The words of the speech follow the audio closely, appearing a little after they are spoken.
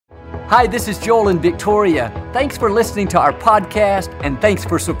Hi, this is Joel and Victoria. Thanks for listening to our podcast, and thanks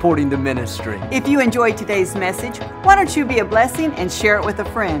for supporting the ministry. If you enjoyed today's message, why don't you be a blessing and share it with a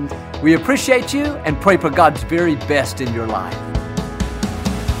friend? We appreciate you and pray for God's very best in your life.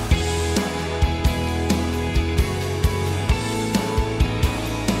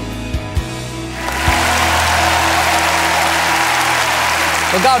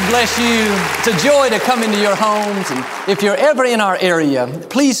 Well, God bless you. It's a joy to come into your homes. And if you're ever in our area,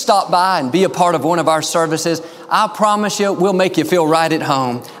 please stop by and be a part of one of our services. I promise you, we'll make you feel right at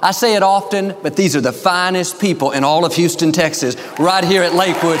home. I say it often, but these are the finest people in all of Houston, Texas, right here at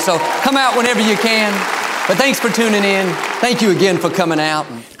Lakewood. So come out whenever you can. But thanks for tuning in. Thank you again for coming out.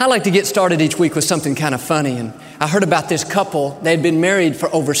 I like to get started each week with something kind of funny. And I heard about this couple. They'd been married for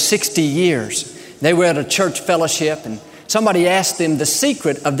over 60 years. They were at a church fellowship, and somebody asked them the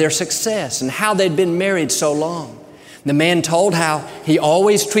secret of their success and how they'd been married so long. The man told how he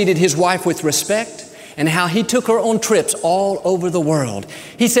always treated his wife with respect and how he took her on trips all over the world.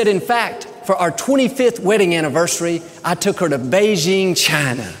 He said, in fact, for our 25th wedding anniversary, I took her to Beijing,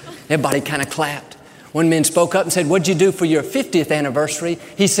 China. Everybody kind of clapped. One man spoke up and said, what'd you do for your 50th anniversary?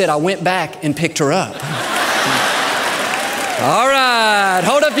 He said, I went back and picked her up. All right,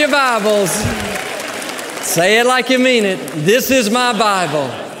 hold up your Bibles. Say it like you mean it. This is my Bible.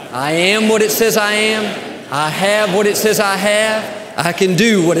 I am what it says I am. I have what it says I have. I can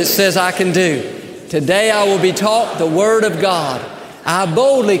do what it says I can do. Today I will be taught the Word of God. I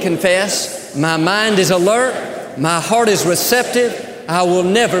boldly confess, my mind is alert, my heart is receptive, I will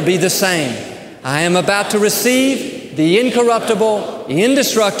never be the same. I am about to receive the incorruptible,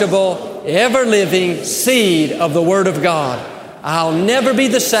 indestructible, ever-living seed of the Word of God. I'll never be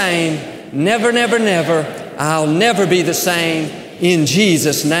the same. Never, never, never. I'll never be the same in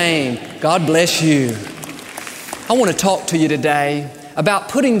Jesus' name. God bless you. I want to talk to you today about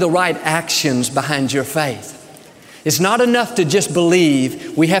putting the right actions behind your faith. It's not enough to just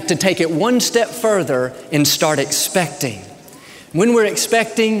believe. We have to take it one step further and start expecting. When we're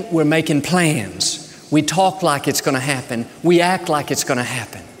expecting, we're making plans. We talk like it's going to happen. We act like it's going to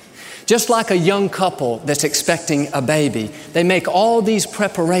happen. Just like a young couple that's expecting a baby, they make all these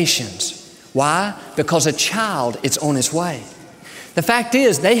preparations. Why? Because a child is on its way. The fact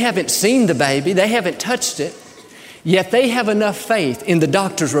is, they haven't seen the baby, they haven't touched it, yet they have enough faith in the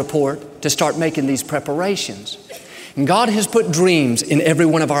doctor's report to start making these preparations. And God has put dreams in every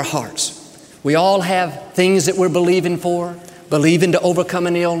one of our hearts. We all have things that we're believing for, believing to overcome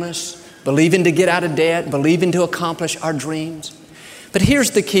an illness, believing to get out of debt, believing to accomplish our dreams. But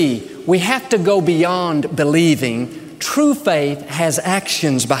here's the key. We have to go beyond believing. True faith has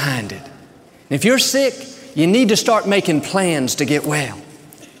actions behind it. If you're sick, you need to start making plans to get well.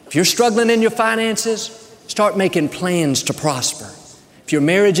 If you're struggling in your finances, start making plans to prosper. If your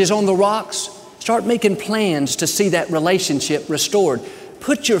marriage is on the rocks, start making plans to see that relationship restored.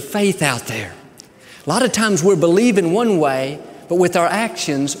 Put your faith out there. A lot of times we're believing one way, but with our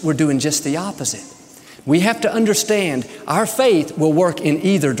actions, we're doing just the opposite. We have to understand our faith will work in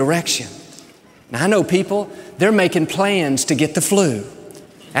either direction. Now, I know people, they're making plans to get the flu.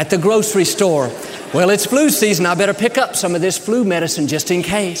 At the grocery store, well, it's flu season. I better pick up some of this flu medicine just in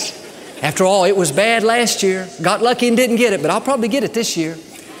case. After all, it was bad last year. Got lucky and didn't get it, but I'll probably get it this year.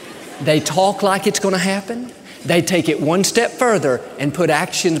 They talk like it's going to happen. They take it one step further and put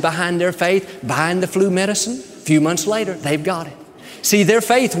actions behind their faith, buying the flu medicine. A few months later, they've got it. See, their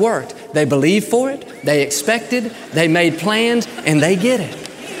faith worked. They believed for it. They expected. They made plans, and they get it.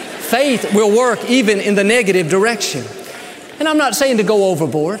 Faith will work even in the negative direction. And I'm not saying to go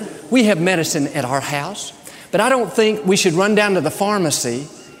overboard. We have medicine at our house. But I don't think we should run down to the pharmacy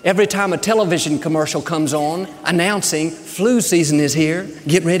every time a television commercial comes on announcing flu season is here,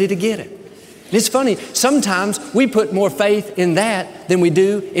 get ready to get it. And it's funny, sometimes we put more faith in that than we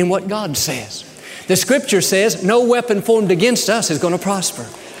do in what God says. The Scripture says, no weapon formed against us is going to prosper.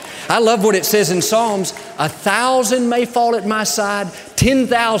 I love what it says in Psalms, 1,000 may fall at my side,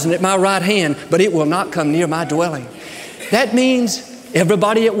 10,000 at my right hand, but it will not come near my dwelling. That means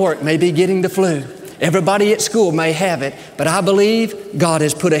everybody at work may be getting the flu. Everybody at school may have it, but I believe God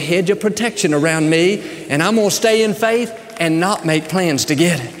has put a hedge of protection around me, and I'm going to stay in faith and not make plans to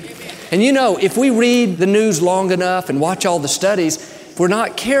get it. And you know, if we read the news long enough and watch all the studies, if we're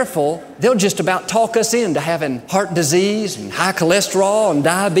not careful, they'll just about talk us into having heart disease and high cholesterol and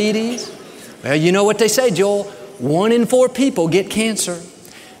diabetes. Well, you know what they say, Joel, 1 in 4 people get cancer.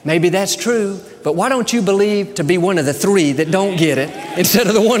 Maybe that's true, but why don't you believe to be one of the 3 that don't get it instead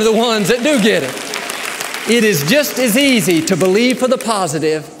of one of the ones that do get it? It is just as easy to believe for the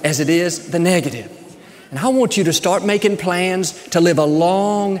positive as it is the negative. And I want you to start making plans to live a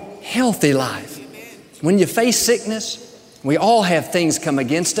long, healthy life. When you face sickness, we all have things come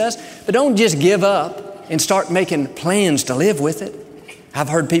against us, but don't just give up and start making plans to live with it. I've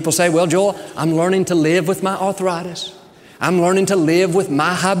heard people say, well, Joel, I'm learning to live with my arthritis. I'm learning to live with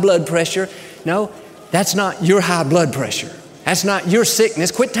my high blood pressure. No, that's not your high blood pressure. That's not your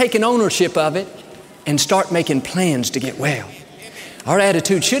sickness. Quit taking ownership of it and start making plans to get well. Our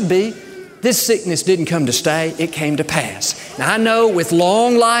attitude should be, this sickness didn't come to stay, it came to pass. Now I know with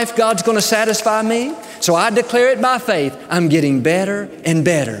long life, God's going to satisfy me, so I declare it by faith. I'm getting better and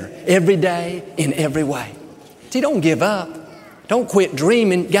better every day in every way. See, don't give up. Don't quit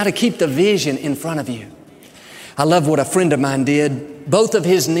dreaming. Got to keep the vision in front of you. I love what a friend of mine did. Both of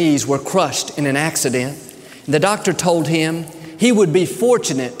his knees were crushed in an accident. The doctor told him he would be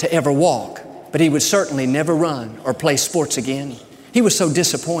fortunate to ever walk, but he would certainly never run or play sports again. He was so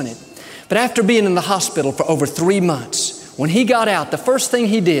disappointed. But after being in the hospital for over 3 months, when he got out, the first thing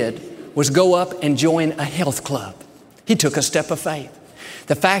he did was go up and join a health club. He took a step of faith.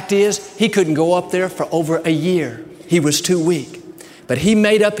 The fact is, he couldn't go up there for over a year. He was too weak. But he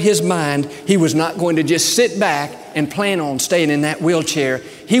made up his mind he was not going to just sit back and plan on staying in that wheelchair.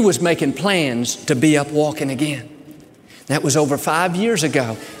 He was making plans to be up walking again. That was over 5 years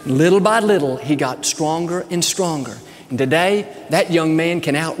ago. Little by little, he got stronger and stronger. And today, that young man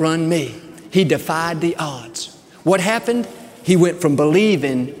can outrun me. He defied the odds. What happened? He went from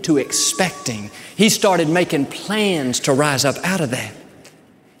believing to expecting. He started making plans to rise up out of that.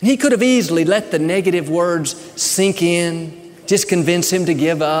 And he could have easily let the negative words sink in, just convince him to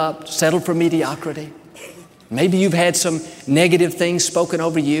give up, settle for mediocrity. Maybe you've had some negative things spoken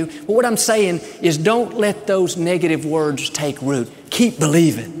over you. But what I'm saying is don't let those negative words take root. Keep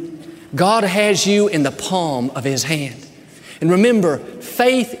believing. God has you in the palm of His hand. And remember,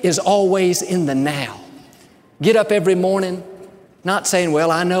 faith is always in the now. Get up every morning, not saying,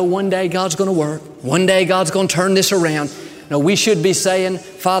 well, I know one day God's going to work. One day God's going to turn this around. No, we should be saying,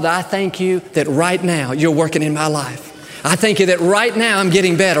 Father, I thank you that right now you're working in my life. I thank you that right now I'm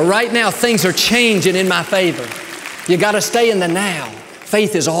getting better. Right now things are changing in my favor. You got to stay in the now.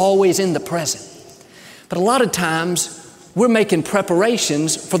 Faith is always in the present. But a lot of times we're making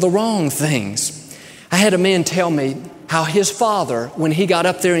preparations for the wrong things. I had a man tell me how his father, when he got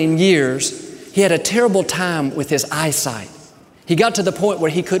up there in years, he had a terrible time with his eyesight. He got to the point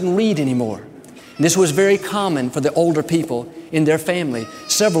where he couldn't read anymore. And this was very common for the older people in their family.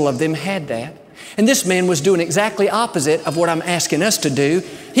 Several of them had that. And this man was doing exactly opposite of what I'm asking us to do.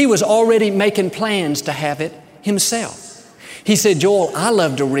 He was already making plans to have it himself. He said, Joel, I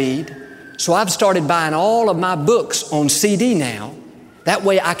love to read, so I've started buying all of my books on CD now. That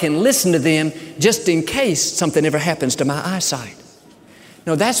way I can listen to them just in case something ever happens to my eyesight.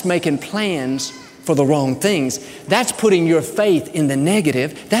 No, that's making plans for the wrong things. That's putting your faith in the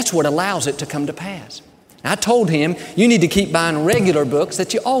negative. That's what allows it to come to pass. I told him, you need to keep buying regular books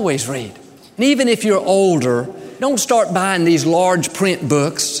that you always read. And even if you're older, don't start buying these large print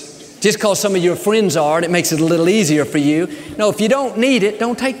books just because some of your friends are and it makes it a little easier for you. No, if you don't need it,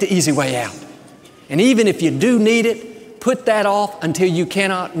 don't take the easy way out. And even if you do need it, put that off until you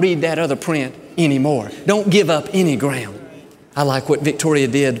cannot read that other print anymore. Don't give up any ground. I like what Victoria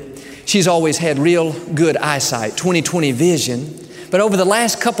did. She's always had real good eyesight, 20/20 vision. But over the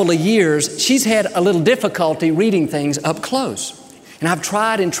last couple of years, she's had a little difficulty reading things up close. And I've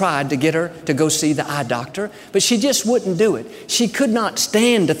tried and tried to get her to go see the eye doctor, but she just wouldn't do it. She could not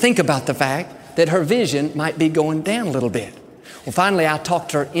stand to think about the fact that her vision might be going down a little bit. Well, finally, I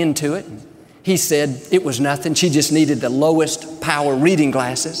talked her into it. He said it was nothing. She just needed the lowest power reading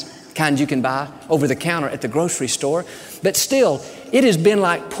glasses, kind you can buy over the counter at the grocery store. But still, it has been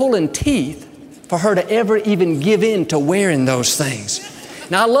like pulling teeth for her to ever even give in to wearing those things.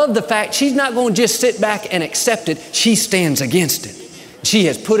 Now, I love the fact she's not going to just sit back and accept it. She stands against it. She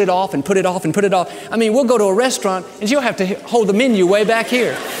has put it off and put it off and put it off. I mean, we'll go to a restaurant and she'll have to hold the menu way back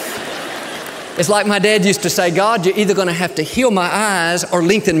here. It's like my dad used to say, God, you're either going to have to heal my eyes or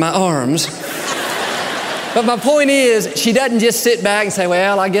lengthen my arms. But my point is, she doesn't just sit back and say,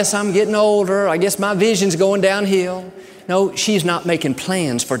 well, I guess I'm getting older. I guess my vision's going downhill. No, she's not making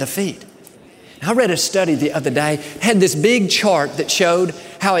plans for defeat. I read a study the other day, had this big chart that showed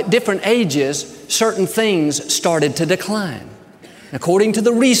how at different ages, certain things started to decline. According to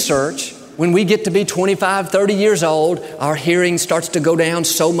the research, when we get to be 25, 30 years old, our hearing starts to go down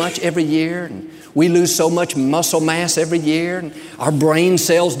so much every year, and we lose so much muscle mass every year, and our brain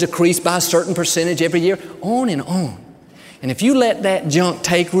cells decrease by a certain percentage every year, on and on. And if you let that junk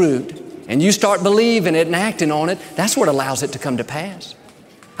take root, and you start believing it and acting on it, that's what allows it to come to pass.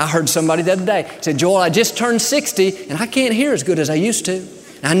 I heard somebody the other day say, Joel, I just turned 60, and I can't hear as good as I used to.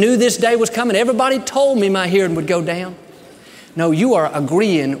 I knew this day was coming. Everybody told me my hearing would go down. No, you are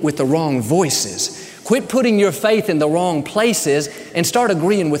agreeing with the wrong voices. Quit putting your faith in the wrong places and start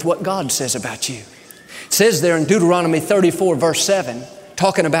agreeing with what God says about you. It says there in Deuteronomy 34, verse 7,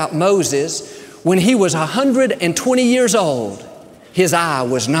 talking about Moses, when he was 120 years old, his eye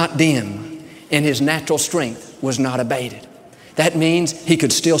was not dim and his natural strength was not abated. That means he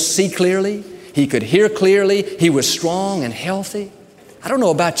could still see clearly, he could hear clearly, he was strong and healthy. I don't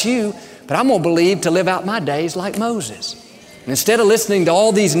know about you, but I'm going to believe to live out my days like Moses. And instead of listening to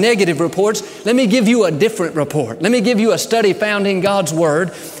all these negative reports, let me give you a different report. Let me give you a study found in God's Word.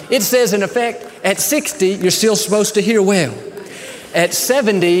 It says, in effect, at 60, you're still supposed to hear well. At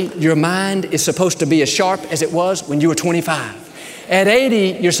 70, your mind is supposed to be as sharp as it was when you were 25. At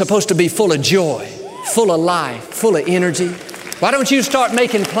 80, you're supposed to be full of joy, full of life, full of energy. Why don't you start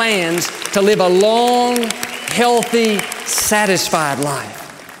making plans to live a long, healthy, satisfied life?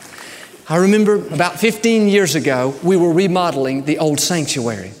 I remember about 15 years ago, we were remodeling the old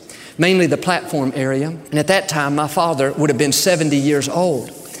sanctuary, mainly the platform area. And at that time, my father would have been 70 years old.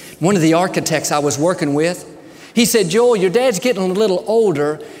 One of the architects I was working with, he said, Joel, your dad's getting a little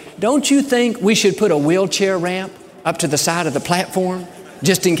older. Don't you think we should put a wheelchair ramp up to the side of the platform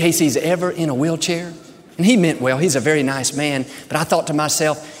just in case he's ever in a wheelchair? And he meant well. He's a very nice man. But I thought to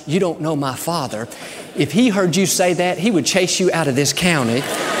myself, you don't know my father. If he heard you say that, he would chase you out of this county.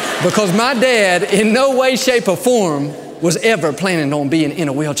 Because my dad, in no way, shape, or form, was ever planning on being in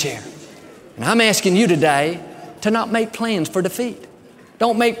a wheelchair. And I'm asking you today to not make plans for defeat.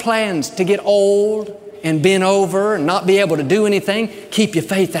 Don't make plans to get old and bent over and not be able to do anything. Keep your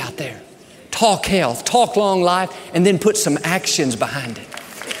faith out there. Talk health, talk long life, and then put some actions behind it.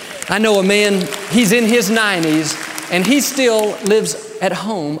 I know a man, he's in his 90s, and he still lives at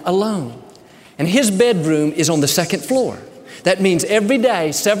home alone. And his bedroom is on the second floor. That means every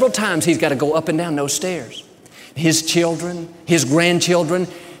day, several times, he's got to go up and down those stairs. His children, his grandchildren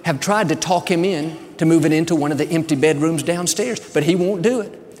have tried to talk him in to moving into one of the empty bedrooms downstairs, but he won't do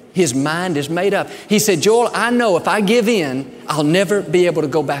it. His mind is made up. He said, Joel, I know if I give in, I'll never be able to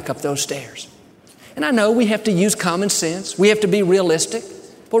go back up those stairs. And I know we have to use common sense. We have to be realistic.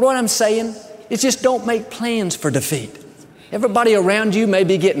 But what I'm saying is just don't make plans for defeat. Everybody around you may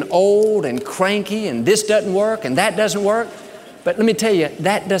be getting old and cranky and this doesn't work and that doesn't work. But let me tell you,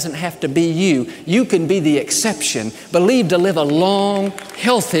 that doesn't have to be you. You can be the exception. Believe to live a long,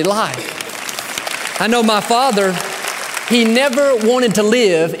 healthy life. I know my father, he never wanted to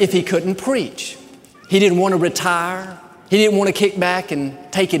live if he couldn't preach. He didn't want to retire. He didn't want to kick back and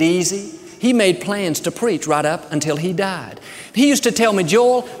take it easy. He made plans to preach right up until he died. He used to tell me,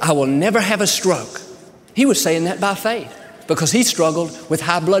 Joel, I will never have a stroke. He was saying that by faith because he struggled with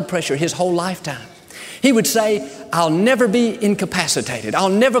high blood pressure his whole lifetime. He would say, I'll never be incapacitated. I'll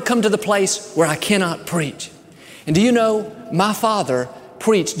never come to the place where I cannot preach. And do you know, my father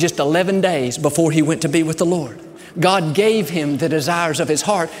preached just 11 days before he went to be with the Lord. God gave him the desires of his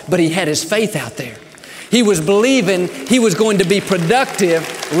heart, but he had his faith out there. He was believing he was going to be productive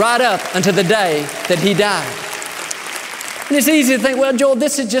right up until the day that he died. And it's easy to think, well, Joel,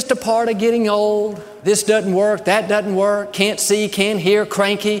 this is just a part of getting old. This doesn't work, that doesn't work, can't see, can't hear,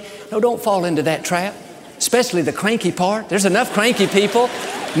 cranky. No, don't fall into that trap. Especially the cranky part. There's enough cranky people.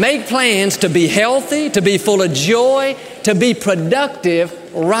 Make plans to be healthy, to be full of joy, to be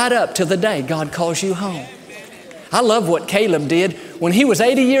productive right up to the day God calls you home. I love what Caleb did. When he was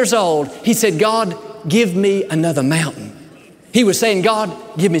 80 years old, he said, God, give me another mountain. He was saying, God,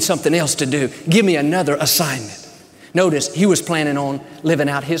 give me something else to do. Give me another assignment. Notice, he was planning on living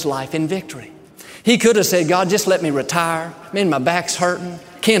out his life in victory. He could have said, God, just let me retire. Man, my back's hurting.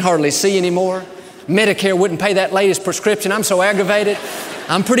 Can't hardly see anymore. Medicare wouldn't pay that latest prescription. I'm so aggravated.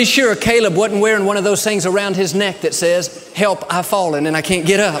 I'm pretty sure Caleb wasn't wearing one of those things around his neck that says, help, I've fallen and I can't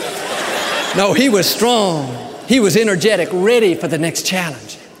get up. No, he was strong. He was energetic, ready for the next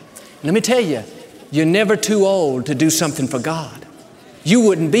challenge. Let me tell you, you're never too old to do something for God. You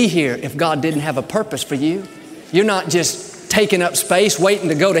wouldn't be here if God didn't have a purpose for you. You're not just taking up space, waiting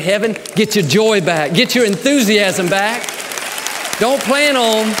to go to heaven. Get your joy back. Get your enthusiasm back. Don't plan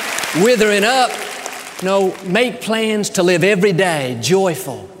on withering up. No, make plans to live every day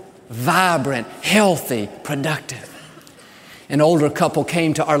joyful, vibrant, healthy, productive. An older couple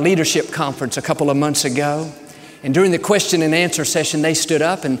came to our leadership conference a couple of months ago. And during the question and answer session, they stood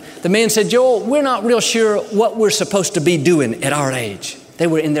up and the man said, Joel, we're not real sure what we're supposed to be doing at our age. They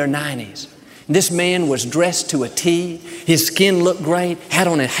were in their 90s. And this man was dressed to a T. His skin looked great, had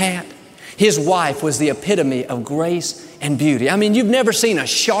on a hat. His wife was the epitome of grace and beauty. I mean, you've never seen a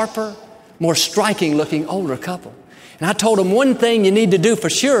sharper, more striking looking older couple. And I told him one thing you need to do for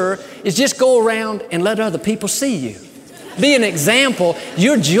sure is just go around and let other people see you. Be an example.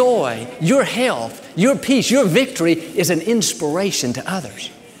 Your joy, your health, your peace, your victory is an inspiration to others.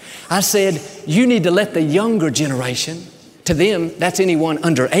 I said, you need to let the younger generation, to them, that's anyone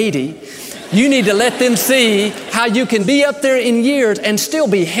under 80, you need to let them see how you can be up there in years and still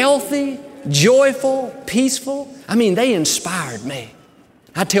be healthy, joyful, peaceful. I mean, they inspired me.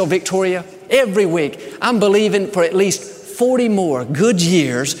 I tell Victoria every week, I'm believing for at least 40 more good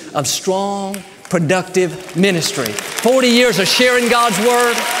years of strong, productive ministry. 40 years of sharing God's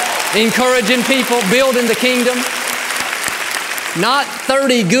Word, encouraging people, building the kingdom. Not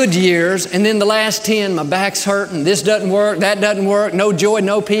 30 good years and then the last 10, my back's hurting, this doesn't work, that doesn't work, no joy,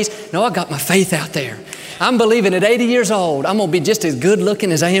 no peace. No, I got my faith out there. I'm believing at 80 years old, I'm going to be just as good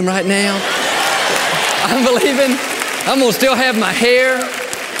looking as I am right now. I'm believing I'm going to still have my hair,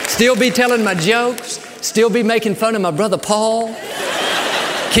 still be telling my jokes, still be making fun of my brother Paul,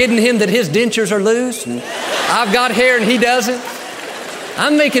 kidding him that his dentures are loose and I've got hair and he doesn't.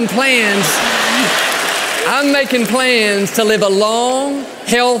 I'm making plans to live a long,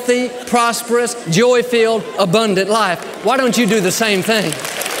 healthy, prosperous, joy-filled, abundant life. Why don't you do the same thing?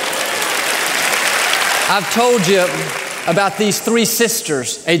 I've told you about these three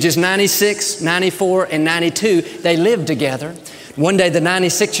sisters, ages 96, 94, and 92. They lived together. One day the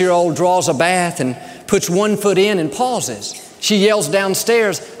 96-year-old draws a bath and puts one foot in and pauses. She yells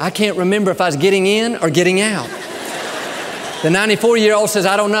downstairs, I can't remember if I was getting in or getting out. The 94-year-old says,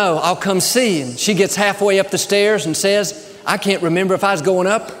 I don't know, I'll come see. And she gets halfway up the stairs and says, I can't remember if I was going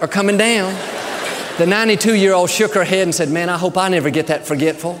up or coming down. The 92-year-old shook her head and said, man, I hope I never get that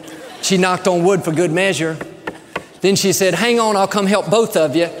forgetful. She knocked on wood for good measure. Then she said, hang on, I'll come help both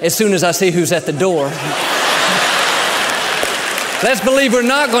of you as soon as I see who's at the door. Let's believe we're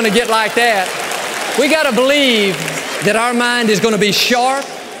not going to get like that. We got to believe that our mind is going to be sharp,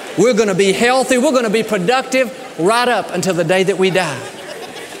 we're going to be healthy, we're going to be productive right up until the day that we die.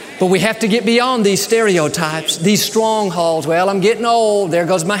 But we have to get beyond these stereotypes, these strongholds. Well, I'm getting old, there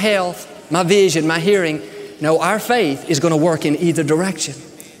goes my health, my vision, my hearing. No, our faith is going to work in either direction.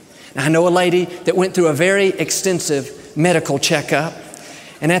 Now, I know a lady that went through a very extensive medical checkup,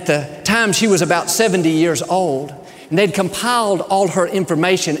 and at the time she was about 70 years old, and they'd compiled all her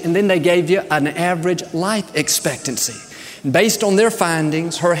information, and then they gave you an average life expectancy. Based on their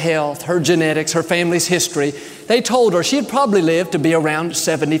findings, her health, her genetics, her family's history, they told her she'd probably live to be around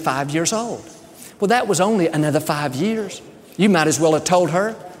 75 years old. Well, that was only another 5 years. You might as well have told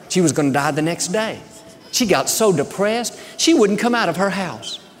her she was going to die the next day. She got so depressed, she wouldn't come out of her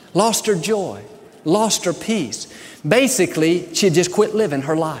house. Lost her joy, lost her peace. Basically, she had just quit living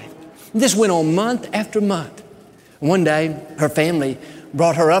her life. This went on month after month. One day, her family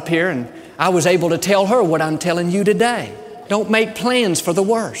brought her up here, and I was able to tell her what I'm telling you today. Don't make plans for the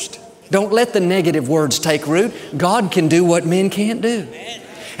worst. Don't let the negative words take root. God can do what men can't do.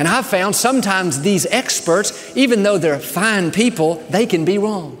 And I've found sometimes these experts, even though they're fine people, they can be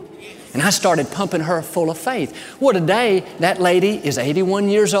wrong. And I started pumping her full of faith. Well, today, that lady is 81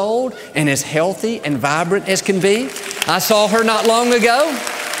 years old and as healthy and vibrant as can be. I saw her not long ago.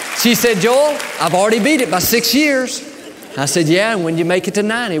 She said, Joel, I've already beat it by 6 years. I said, yeah, and when you make it to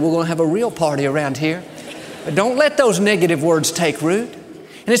 90, we're going to have a real party around here. But don't let those negative words take root.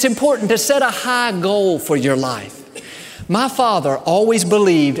 And it's important to set a high goal for your life. My father always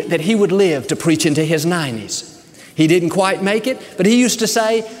believed that he would live to preach into his 90s. He didn't quite make it, but he used to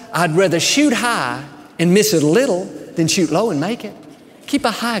say, I'd rather shoot high and miss it a little than shoot low and make it. Keep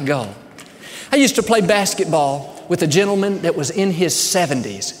a high goal. I used to play basketball with a gentleman that was in his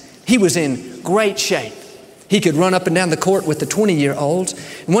 70s. He was in great shape. He could run up and down the court with the 20-year-olds.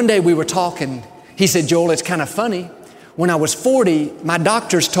 And one day we were talking. He said, Joel, it's kind of funny. When I was 40, my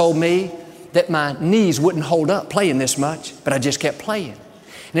doctors told me that my knees wouldn't hold up playing this much, but I just kept playing.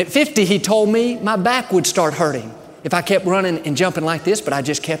 And at 50, he told me my back would start hurting if I kept running and jumping like this, but I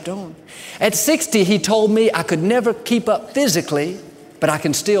just kept on. At 60, he told me I could never keep up physically, but I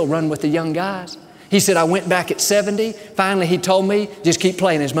can still run with the young guys. He said, I went back at 70. Finally, he told me, just keep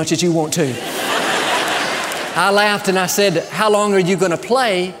playing as much as you want to. I laughed and I said, how long are you going to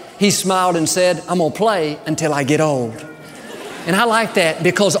play? He smiled and said, I'm going to play until I get old. And I like that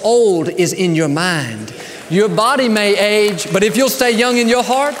because old is in your mind. Your body may age, but if you'll stay young in your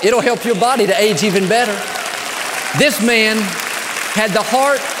heart, it'll help your body to age even better. This man had the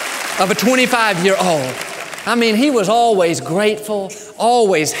heart of a 25-year-old. I mean, he was always grateful,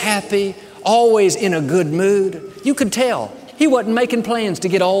 always happy, always in a good mood. You could tell he wasn't making plans to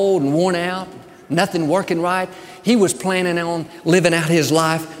get old and worn out, nothing working right. He was planning on living out his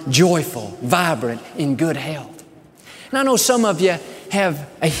life joyful, vibrant, in good health. And I know some of you have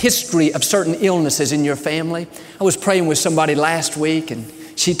a history of certain illnesses in your family. I was praying with somebody last week, and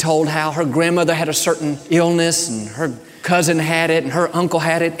she told how her grandmother had a certain illness, and her cousin had it, and her uncle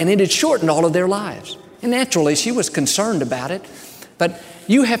had it, and it had shortened all of their lives. And naturally, she was concerned about it. But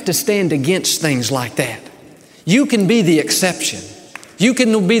you have to stand against things like that. You can be the exception. You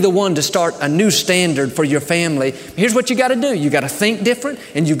can be the one to start a new standard for your family. Here's what you got to do. You got to think different,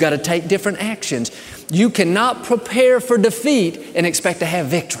 and you've got to take different actions. You cannot prepare for defeat and expect to have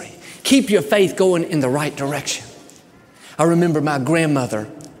victory. Keep your faith going in the right direction. I remember my grandmother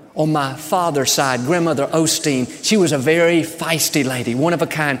on my father's side, Grandmother Osteen. She was a very feisty lady, one of a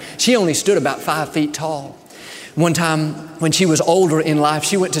kind. She only stood about 5 feet tall. One time when she was older in life,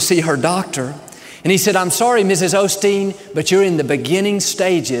 she went to see her doctor. And he said, "I'm sorry, Mrs. Osteen, but you're in the beginning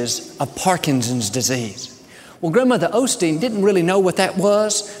stages of Parkinson's disease." Well, Grandmother Osteen didn't really know what that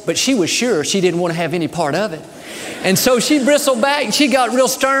was, but she was sure she didn't want to have any part of it. And so she bristled back. She got real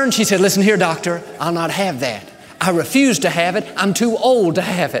stern. She said, "Listen here, doctor, I'll not have that. I refuse to have it. I'm too old to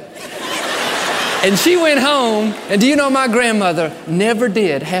have it." And she went home, and do you know my grandmother never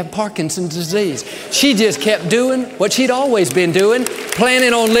did have Parkinson's disease. She just kept doing what she'd always been doing,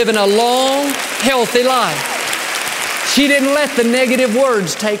 planning on living a long, healthy life. She didn't let the negative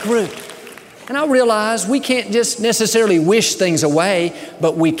words take root. And I realize we can't just necessarily wish things away,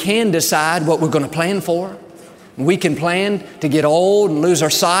 but we can decide what we're going to plan for. We can plan to get old and lose our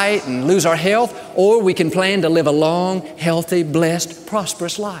sight and lose our health, or we can plan to live a long, healthy, blessed,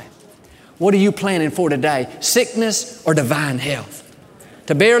 prosperous life. What are you planning for today? Sickness or divine health?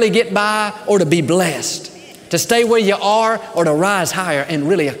 To barely get by or to be blessed? To stay where you are or to rise higher and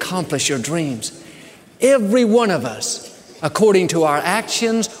really accomplish your dreams? Every one of us, according to our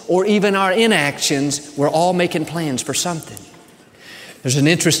actions or even our inactions, we're all making plans for something. There's an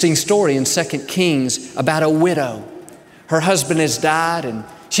interesting story in 2 Kings about a widow. Her husband has died and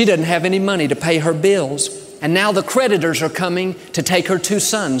she doesn't have any money to pay her bills. And now the creditors are coming to take her 2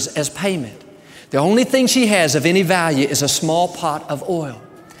 sons as payment. The only thing she has of any value is a small pot of oil.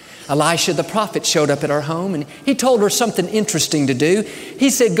 Elisha the prophet showed up at her home and he told her something interesting to do. He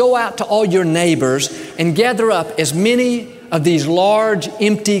said, "Go out to all your neighbors and gather up as many of these large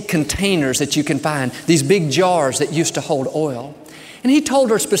empty containers that you can find, these big jars that used to hold oil." And he told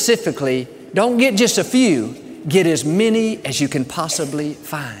her specifically, don't get just a few, get as many as you can possibly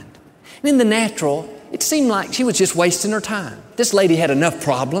find. And in the natural, it seemed like she was just wasting her time. This lady had enough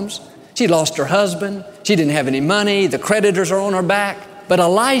problems. She lost her husband. She didn't have any money. The creditors are on her back. But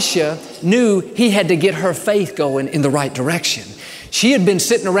Elisha knew he had to get her faith going in the right direction. She had been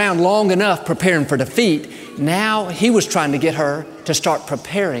sitting around long enough preparing for defeat. Now he was trying to get her to start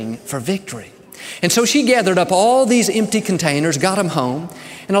preparing for victory. And so she gathered up all these empty containers, got them home,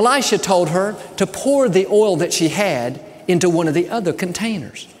 and Elisha told her to pour the oil that she had into one of the other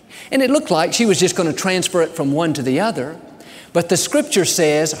containers. And it looked like she was just going to transfer it from one to the other. But the scripture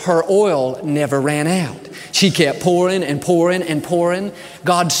says her oil never ran out. She kept pouring and pouring and pouring.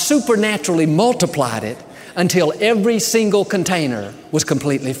 God supernaturally multiplied it until every single container was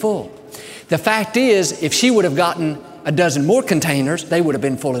completely full. The fact is, if she would have gotten a dozen more containers, they would have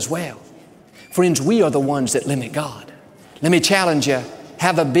been full as well. Friends, we are the ones that limit God. Let me challenge you.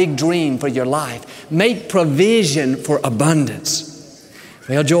 Have a big dream for your life. Make provision for abundance.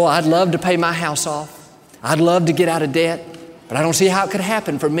 Well, Joel, I'd love to pay my house off. I'd love to get out of debt, but I don't see how it could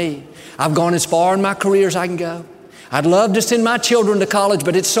happen for me. I've gone as far in my career as I can go. I'd love to send my children to college,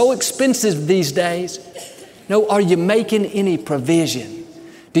 but it's so expensive these days. No, are you making any provision?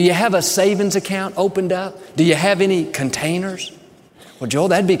 Do you have a savings account opened up? Do you have any containers? Well, Joel,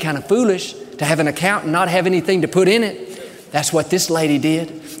 that'd be kind of foolish to have an account and not have anything to put in it. That's what this lady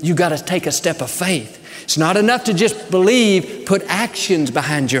did. You got to take a step of faith. It's not enough to just believe, put actions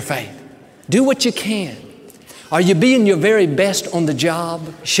behind your faith. Do what you can. Are you being your very best on the job,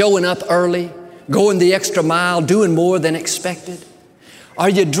 showing up early, going the extra mile, doing more than expected? Are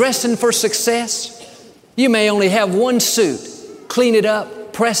you dressing for success? You may only have one suit. Clean it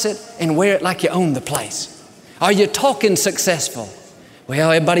up, press it, and wear it like you own the place. Are you talking successful?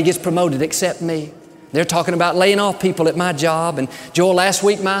 Well, everybody gets promoted except me. They're talking about laying off people at my job. And Joel, last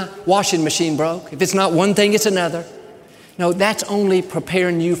week my washing machine broke. If it's not one thing, it's another. No, that's only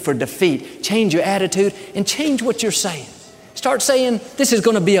preparing you for defeat. Change your attitude and change what you're saying. Start saying, this is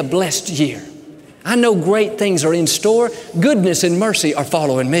going to be a blessed year. I know great things are in store. Goodness and mercy are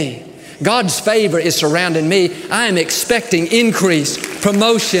following me. God's favor is surrounding me. I am expecting increase,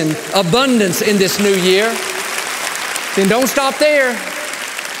 promotion, abundance in this new year. Then don't stop there.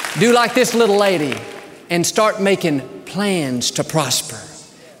 Do like this little lady and start making plans to prosper.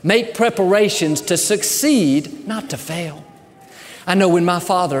 Make preparations to succeed, not to fail. I know when my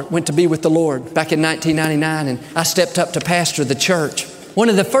father went to be with the Lord back in 1999 and I stepped up to pastor the church, one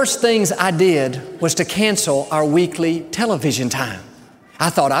of the first things I did was to cancel our weekly television time. I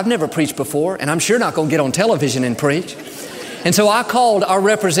thought, I've never preached before, and I'm sure not going to get on television and preach. And so I called our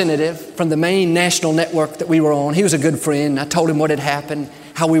representative from the main national network that we were on. He was a good friend. I told him what had happened,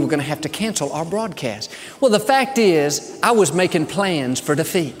 how we were going to have to cancel our broadcast. Well, the fact is, I was making plans for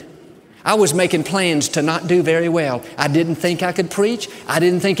defeat. I was making plans to not do very well. I didn't think I could preach. I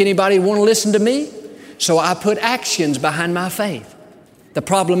didn't think anybody would want to listen to me. So I put actions behind my faith. The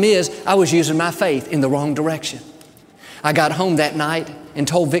problem is, I was using my faith in the wrong direction. I got home that night and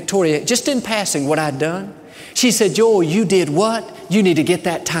told Victoria, just in passing, what I'd done. She said, Joel, you did what? You need to get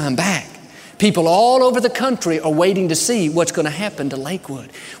that time back. People all over the country are waiting to see what's going to happen to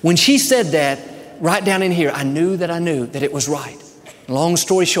Lakewood. When she said that, right down in here, I knew that it was right. Long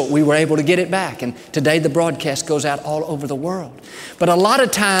story short, we were able to get it back, and today the broadcast goes out all over the world. But a lot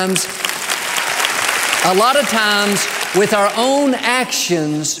of times with our own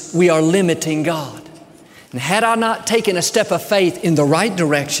actions, we are limiting God. And had I not taken a step of faith in the right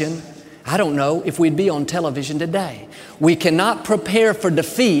direction, I don't know if we'd be on television today. We cannot prepare for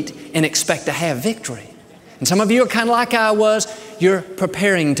defeat and expect to have victory. And some of you are kind of like I was. You're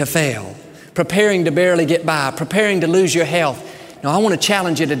preparing to fail, preparing to barely get by, preparing to lose your health. Now, I want to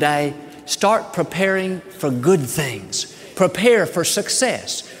challenge you today. Start preparing for good things. Prepare for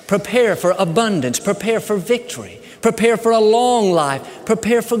success. Prepare for abundance. Prepare for victory. Prepare for a long life.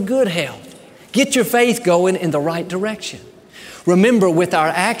 Prepare for good health. Get your faith going in the right direction. Remember, with our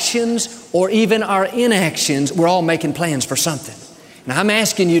actions or even our inactions, we're all making plans for something. And I'm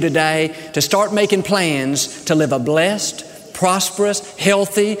asking you today to start making plans to live a blessed, prosperous,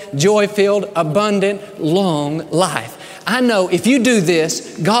 healthy, joy-filled, abundant, long life. I know if you do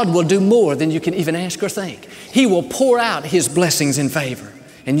this, God will do more than you can even ask or think. He will pour out His blessings in favor,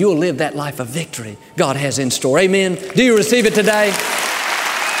 and you'll live that life of victory God has in store. Amen. Do you receive it today?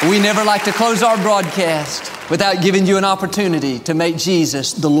 We never like to close our broadcast without giving you an opportunity to make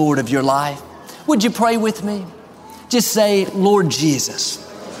Jesus the Lord of your life. Would you pray with me? Just say, Lord Jesus,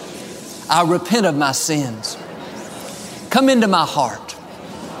 I repent of my sins. Come into my heart.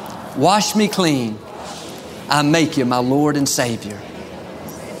 Wash me clean. I make you my Lord and Savior.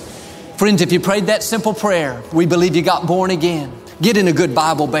 Friends, if you prayed that simple prayer, we believe you got born again. Get in a good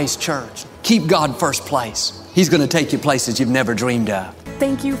Bible-based church. Keep God first place. He's going to take you places you've never dreamed of.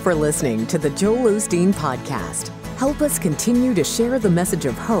 Thank you for listening to the Joel Osteen Podcast. Help us continue to share the message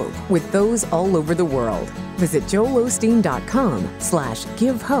of hope with those all over the world. Visit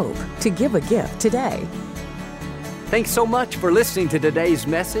joelosteen.com/give hope to give a gift today. Thanks so much for listening to today's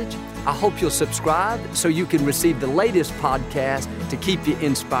message. I hope you'll subscribe so you can receive the latest podcast to keep you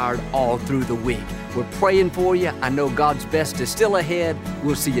inspired all through the week. We're praying for you. I know God's best is still ahead.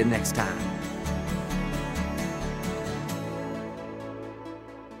 We'll see you next time.